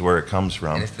places where it comes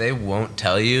from. And if they won't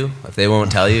tell you,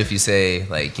 if you say,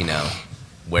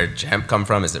 where did hemp come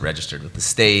from? Is it registered with the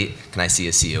state? Can I see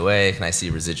a COA? Can I see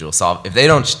residual solvent? If they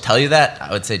don't tell you that,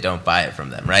 I would say don't buy it from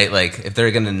them, right? Like, if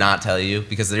they're going to not tell you,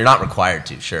 because they're not required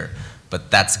to, sure.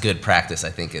 But that's good practice, I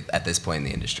think, at this point in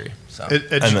the industry. So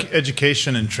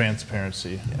Education and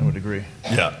transparency, I would agree.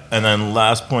 Yeah, and then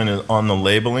last point is on the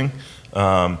labeling.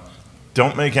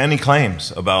 Don't make any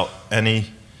claims about any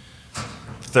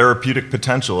therapeutic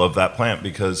potential of that plant,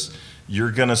 because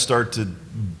you're going to start to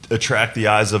attract the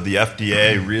eyes of the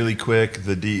FDA really quick,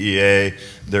 the DEA.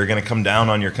 They're going to come down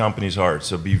on your company's heart.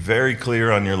 So be very clear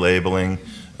on your labeling.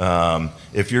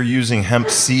 If you're using hemp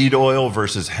seed oil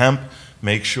versus hemp,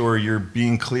 make sure you're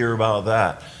being clear about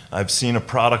that. I've seen a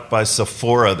product by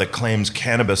Sephora that claims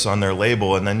cannabis on their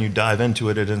label, and then you dive into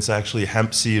it and it's actually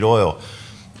hemp seed oil.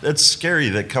 It's scary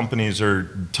that companies are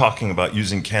talking about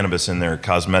using cannabis in their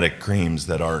cosmetic creams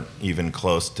that aren't even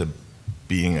close to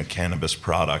being a cannabis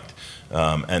product.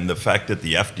 And the fact that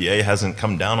the FDA hasn't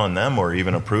come down on them or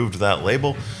even approved that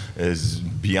label is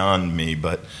beyond me.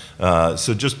 But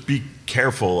so just be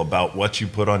careful about what you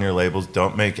put on your labels.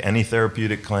 Don't make any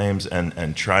therapeutic claims,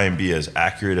 and try and be as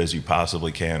accurate as you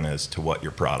possibly can as to what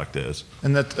your product is.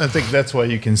 And I think that's why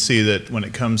you can see that when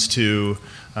it comes to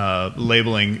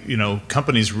labeling,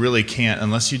 companies really can't,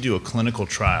 unless you do a clinical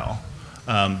trial.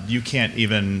 You can't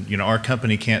even, our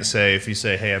company can't say, if you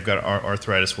say, hey, I've got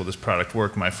arthritis, will this product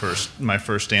work? My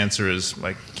first answer is,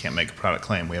 can't make a product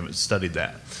claim. We haven't studied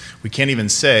that. We can't even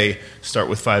say, start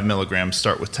with 5 milligrams,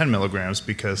 start with 10 milligrams,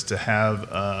 because to have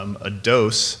a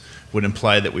dose would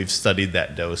imply that we've studied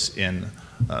that dose in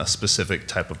a specific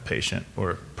type of patient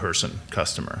or person,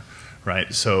 customer.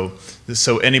 Right, so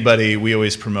anybody, we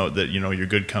always promote that your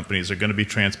good companies are going to be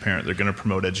transparent. They're going to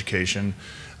promote education,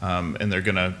 and they're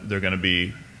going to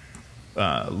be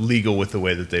legal with the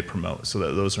way that they promote. So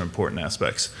those are important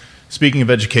aspects. Speaking of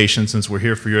education, since we're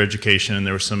here for your education, and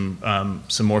there were some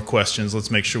more questions, let's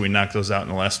make sure we knock those out in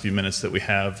the last few minutes that we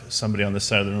have. Somebody on this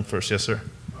side of the room first, yes, sir.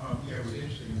 Yeah, it was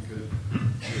interesting because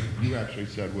what you actually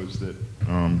said was that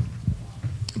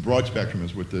the broad spectrum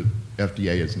is what the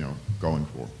FDA is now going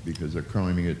for, because they're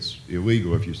claiming it's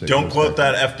illegal if you say. Don't quote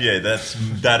that FDA.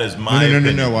 That is my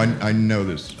opinion. No. I know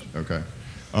this. Okay.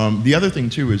 The other thing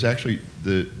too is actually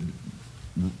the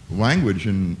language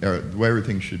and the way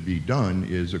everything should be done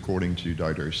is according to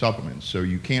dietary supplements. So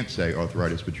you can't say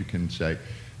arthritis, but you can say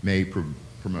may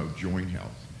promote joint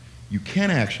health. You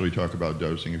can actually talk about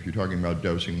dosing if you're talking about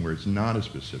dosing where it's not a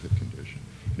specific condition.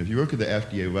 And if you look at the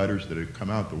FDA letters that have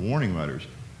come out, the warning letters,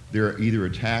 they're either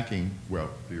attacking, well,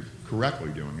 they're correctly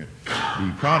doing it,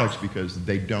 the products because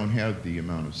they don't have the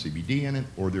amount of CBD in it,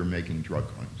 or they're making drug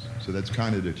claims. So that's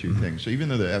kind of the two things. So even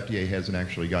though the FDA hasn't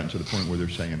actually gotten to the point where they're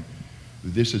saying,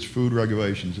 this is food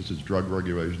regulations, this is drug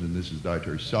regulations, and this is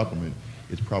dietary supplement,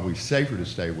 it's probably safer to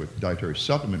stay with dietary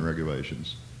supplement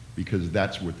regulations because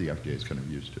that's what the FDA is kind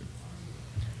of used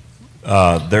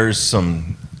to. There's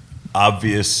some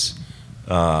obvious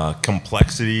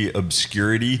complexity,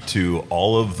 obscurity to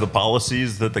all of the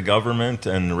policies that the government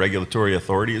and regulatory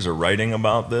authorities are writing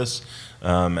about this.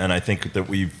 And I think that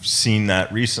we've seen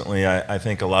that recently. I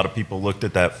think a lot of people looked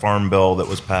at that farm bill that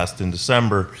was passed in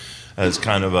December as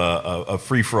kind of a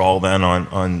free-for-all then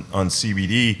on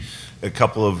CBD. A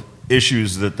couple of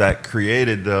issues that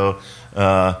created, though.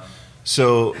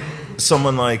 So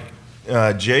someone like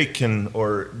Jake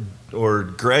or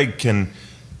Greg can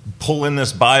pull in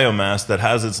this biomass that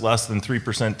has its less than 3%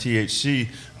 THC,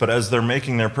 but as they're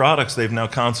making their products, they've now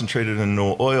concentrated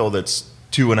into oil that's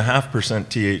 2.5%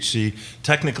 THC.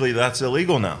 Technically, that's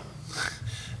illegal now.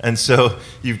 And so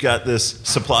you've got this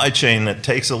supply chain that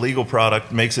takes a legal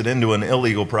product, makes it into an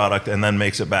illegal product, and then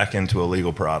makes it back into a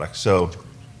legal product. So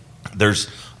there's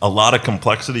a lot of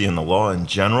complexity in the law in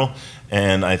general,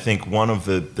 and I think one of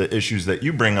the issues that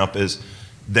you bring up is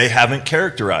they haven't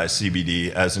characterized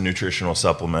CBD as a nutritional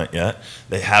supplement yet.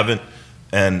 They haven't,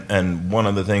 and one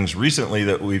of the things recently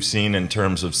that we've seen in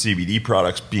terms of CBD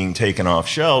products being taken off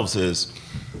shelves is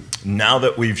now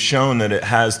that we've shown that it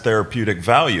has therapeutic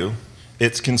value,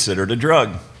 it's considered a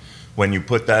drug. When you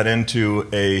put that into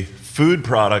a food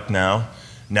product now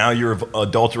you've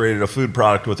adulterated a food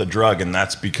product with a drug, and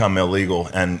that's become illegal,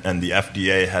 and the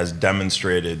FDA has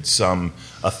demonstrated some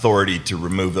authority to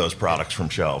remove those products from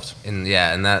shelves. And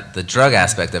that the drug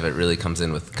aspect of it really comes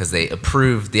in with, because the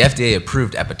FDA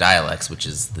approved Epidiolex, which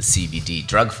is the CBD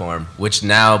drug form, which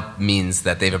now means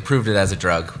that they've approved it as a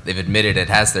drug. They've admitted it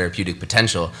has therapeutic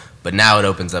potential, but now it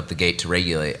opens up the gate to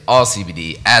regulate all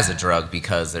CBD as a drug,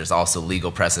 because there's also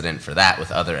legal precedent for that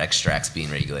with other extracts being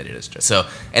regulated as drugs. So,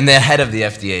 and the head of the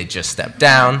FDA just stepped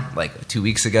down like 2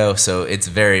 weeks ago, so it's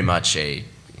very much a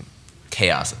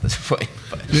chaos at this point.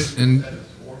 And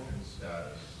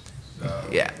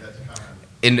yeah.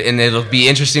 And it'll be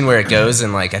interesting where it goes,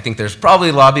 and I think there's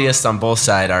probably lobbyists on both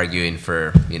sides arguing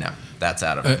for, that's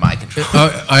out of my control.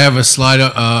 I have a slide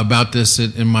about this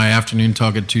in my afternoon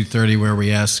talk at 2:30 where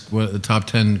we ask what the top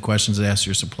 10 questions to ask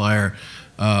your supplier.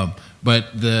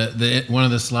 But one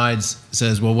of the slides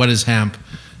says, well, what is hemp?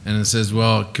 And it says,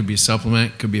 well, it could be a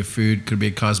supplement, could be a food, could be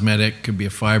a cosmetic, could be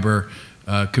a fiber,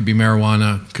 could be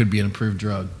marijuana, could be an approved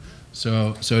drug.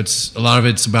 So it's a lot of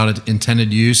it's about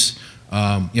intended use.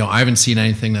 I haven't seen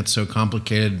anything that's so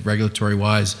complicated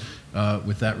regulatory-wise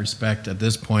with that respect at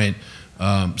this point.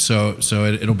 So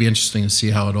it'll be interesting to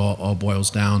see how it all boils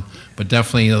down. But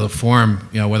definitely, the form,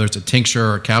 whether it's a tincture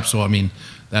or a capsule,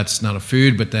 that's not a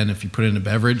food. But then if you put it in a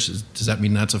beverage, does that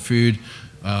mean that's a food?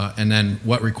 And then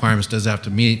what requirements does it have to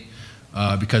meet?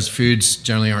 Because foods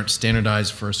generally aren't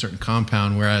standardized for a certain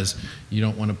compound, whereas you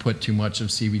don't want to put too much of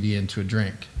CBD into a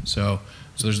drink. So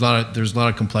So there's a lot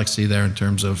of complexity there in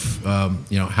terms of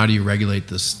how do you regulate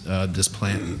this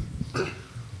plant.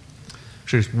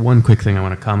 Sure, just one quick thing I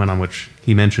want to comment on, which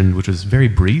he mentioned, which was very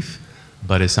brief,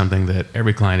 but is something that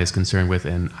every client is concerned with,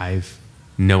 and I've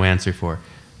no answer for.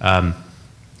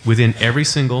 Within every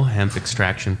single hemp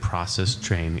extraction process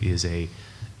train is a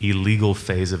illegal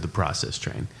phase of the process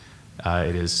train.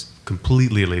 It is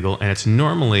completely illegal, and it's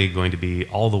normally going to be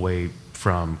all the way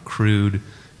from crude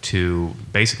to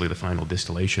basically the final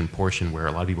distillation portion, where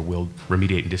a lot of people will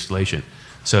remediate in distillation.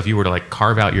 So if you were to like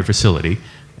carve out your facility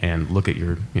and look at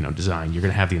your design, you're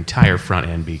going to have the entire front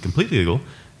end be completely legal,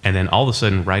 and then all of a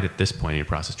sudden, right at this point in your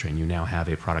process train, you now have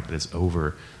a product that is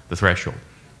over the threshold.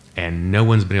 And no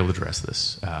one's been able to address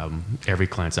this. Every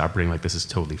client's operating like this is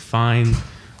totally fine.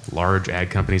 Large ag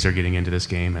companies are getting into this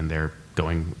game, and they're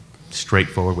going straight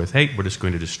forward with, hey, we're just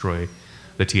going to destroy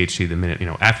the THC the minute,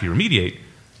 after you remediate,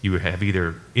 you have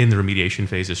either in the remediation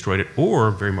phase destroyed it,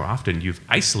 or very more often you've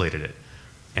isolated it,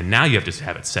 and now you have to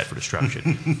have it set for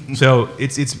destruction. So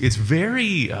it's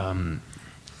very,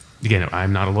 again,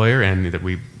 I'm not a lawyer, and that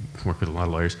we work with a lot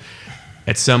of lawyers.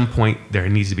 At some point, there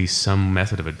needs to be some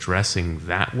method of addressing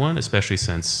that one, especially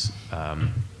since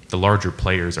the larger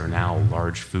players are now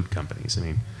large food companies. I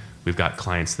mean, we've got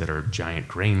clients that are giant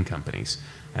grain companies,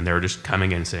 and they're just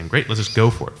coming in and saying, great, let's just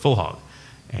go for it, full hog.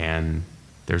 And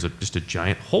there's just a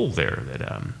giant hole there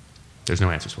that there's no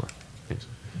answers for. Thanks.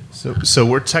 So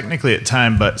we're technically at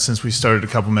time, but since we started a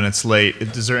couple minutes late,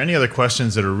 is there any other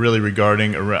questions that are really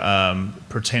regarding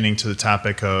pertaining to the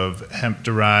topic of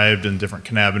hemp-derived and different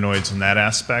cannabinoids and that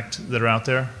aspect that are out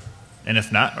there? And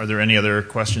if not, are there any other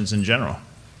questions in general?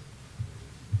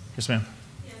 Yes, ma'am.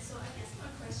 Yeah, so I guess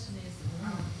my question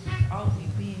is, all of you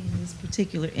being in this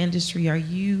particular industry, are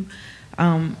you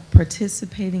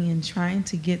participating in trying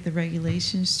to get the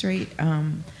regulations straight?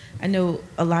 I know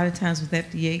a lot of times with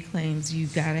FDA claims,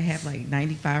 you've got to have like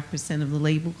 95% of the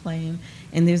label claim,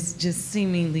 and there's just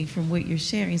seemingly, from what you're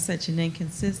sharing, such an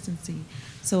inconsistency.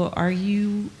 So are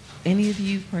you, any of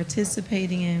you,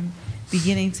 participating in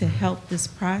beginning to help this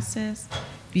process?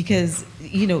 Because,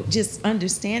 just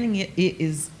understanding it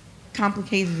is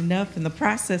complicated enough, and the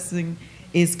processing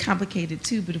is complicated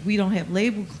too, but if we don't have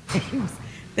label claims,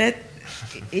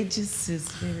 it just is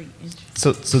very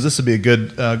interesting. So this would be a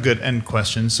good end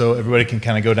question. So everybody can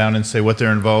kind of go down and say what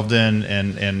they're involved in,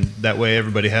 and that way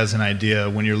everybody has an idea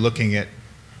when you're looking at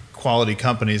quality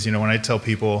companies. When I tell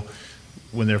people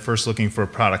when they're first looking for a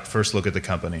product, first look at the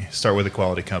company. Start with a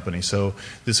quality company. So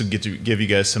this would give you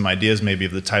guys some ideas maybe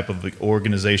of the type of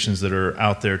organizations that are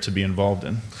out there to be involved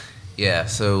in. Yeah,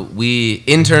 so we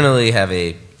internally have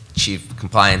a chief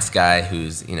compliance guy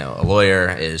who's a lawyer,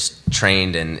 is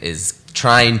trained, and is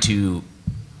trying to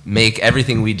make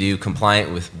everything we do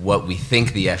compliant with what we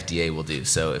think the FDA will do.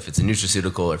 So if it's a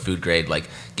nutraceutical or food grade, like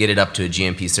get it up to a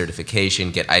GMP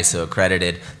certification, get ISO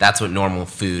accredited. That's what normal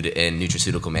food and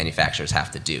nutraceutical manufacturers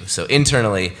have to do. So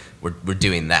internally, we're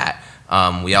doing that.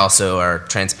 We also are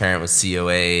transparent with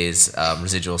COAs,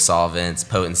 residual solvents,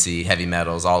 potency, heavy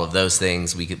metals, all of those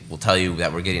things. We'll tell you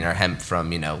that we're getting our hemp from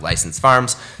licensed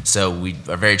farms. So we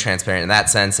are very transparent in that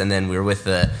sense. And then we're with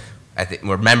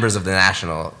we're members of the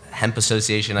National Hemp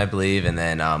Association, I believe, and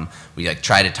then we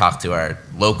try to talk to our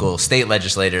local state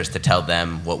legislators to tell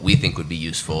them what we think would be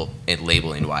useful in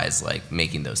labeling wise, like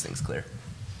making those things clear.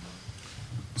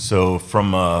 So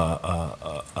from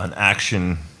an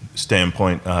action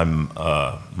standpoint,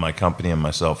 my company and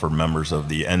myself are members of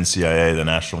the NCIA, the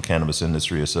National Cannabis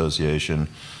Industry Association,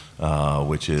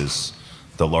 which is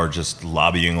the largest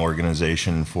lobbying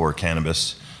organization for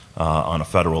cannabis on a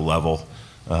federal level.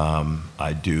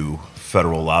 I do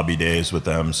federal lobby days with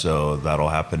them, so that'll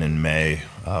happen in May.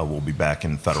 We'll be back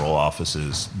in federal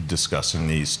offices discussing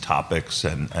these topics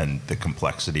and the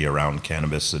complexity around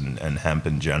cannabis and hemp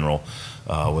in general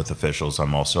with officials.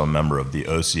 I'm also a member of the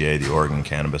OCA, the Oregon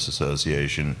Cannabis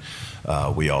Association.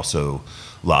 We also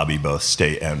lobby both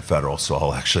state and federal, so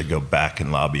I'll actually go back and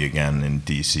lobby again in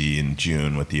DC in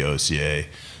June with the OCA.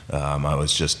 I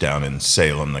was just down in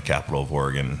Salem, the capital of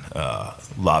Oregon,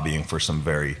 lobbying for some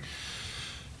very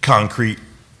concrete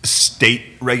state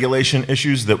regulation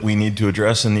issues that we need to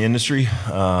address in the industry.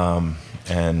 And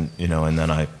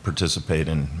then I participate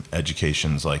in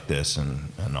educations like this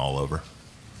and all over.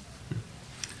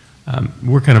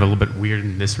 We're kind of a little bit weird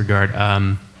in this regard.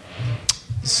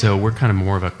 So we're kind of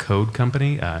more of a code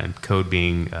company, and code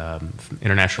being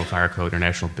International Fire Code,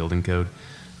 International Building Code,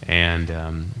 and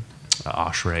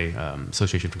OSHRA,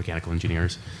 Association for Mechanical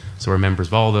Engineers. So we're members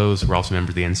of all those. We're also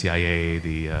members of the NCIA,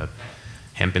 the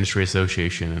Hemp Industry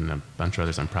Association, and a bunch of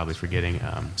others I'm probably forgetting.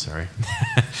 Sorry.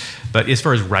 But as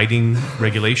far as writing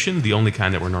regulation, the only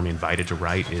kind that we're normally invited to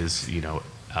write is,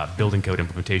 building code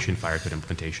implementation, fire code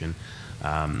implementation.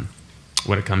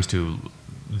 When it comes to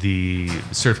the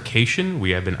certification,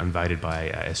 we have been invited by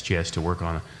SGS to work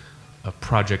on a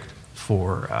project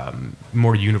for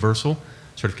more universal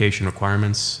certification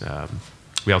requirements.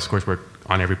 We also, of course, work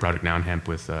on every product now in hemp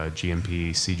with GMP,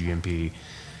 CGMP,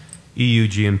 EU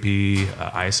GMP,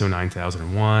 ISO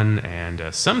 9001,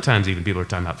 and sometimes even people are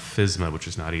talking about FSMA, which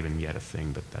is not even yet a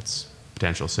thing, but that's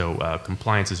potential. So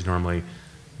compliance is normally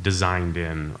designed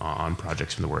in on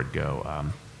projects from the word go.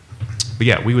 But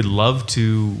yeah, we would love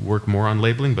to work more on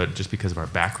labeling, but just because of our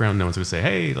background, no one's going to say,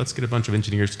 hey, let's get a bunch of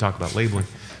engineers to talk about labeling.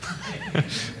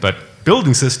 But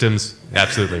building systems,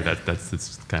 absolutely,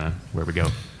 that's kind of where we go.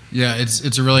 Yeah,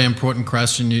 it's a really important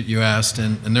question you asked,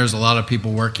 and there's a lot of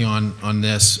people working on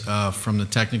this from the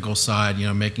technical side,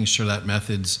 making sure that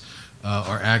methods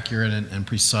are accurate and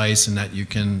precise, and that you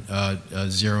can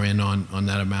zero in on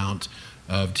that amount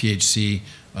of THC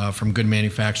from good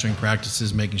manufacturing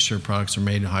practices, making sure products are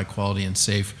made in high quality and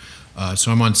safe.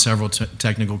 So I'm on several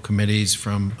technical committees,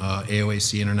 from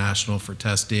AOAC International for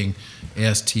testing,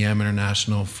 ASTM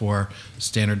International for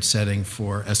standard setting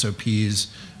for SOPs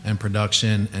and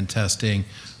production and testing.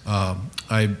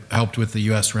 I helped with the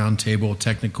U.S. Roundtable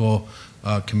Technical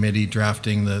Committee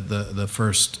drafting the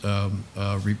first round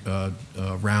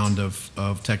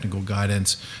of technical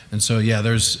guidance. And so, yeah,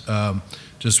 there's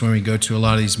just when we go to a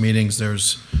lot of these meetings,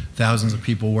 there's thousands of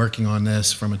people working on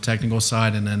this from a technical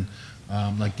side, and then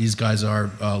like these guys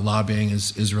are, lobbying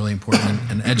is really important,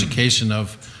 and education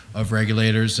of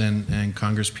regulators and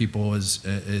Congress people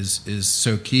is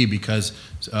so key, because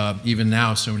even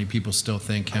now so many people still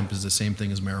think hemp is the same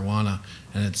thing as marijuana,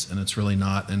 and it's really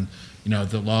not. And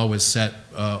the law was set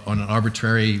on an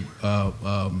arbitrary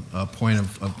point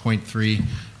of 0.3,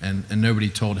 and nobody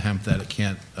told hemp that it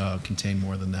can't contain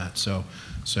more than that. So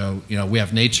we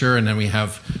have nature, and then we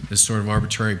have this sort of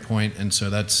arbitrary point, and so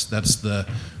that's the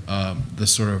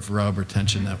sort of rub or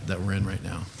tension that we're in right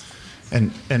now.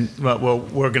 And well,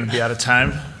 we're going to be out of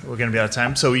time.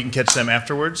 So we can catch them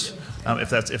afterwards, if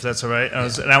that's all right.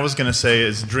 I was going to say,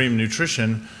 as Dream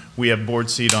Nutrition, we have board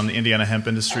seat on the Indiana Hemp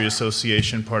Industry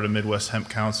Association, part of Midwest Hemp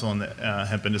Council, and the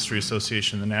Hemp Industry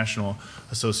Association, the National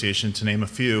Association, to name a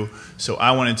few. So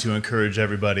I wanted to encourage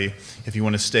everybody, if you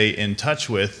want to stay in touch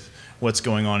with what's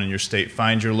going on in your state,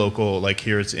 find your local, like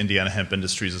here it's Indiana Hemp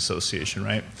Industries Association,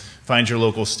 right? Find your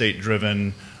local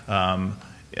state-driven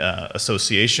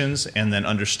associations, and then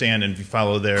understand, and if you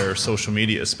follow their social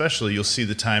media especially, you'll see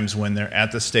the times when they're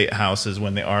at the state houses,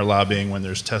 when they are lobbying, when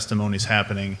there's testimonies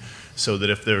happening, so that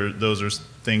if those are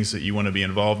things that you want to be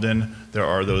involved in, there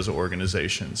are those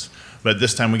organizations. But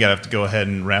this time we have to go ahead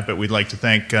and wrap it. We'd like to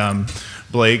thank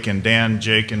Blake and Dan,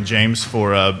 Jake, and James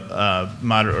for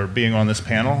being on this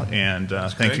panel, and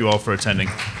thank you all for attending.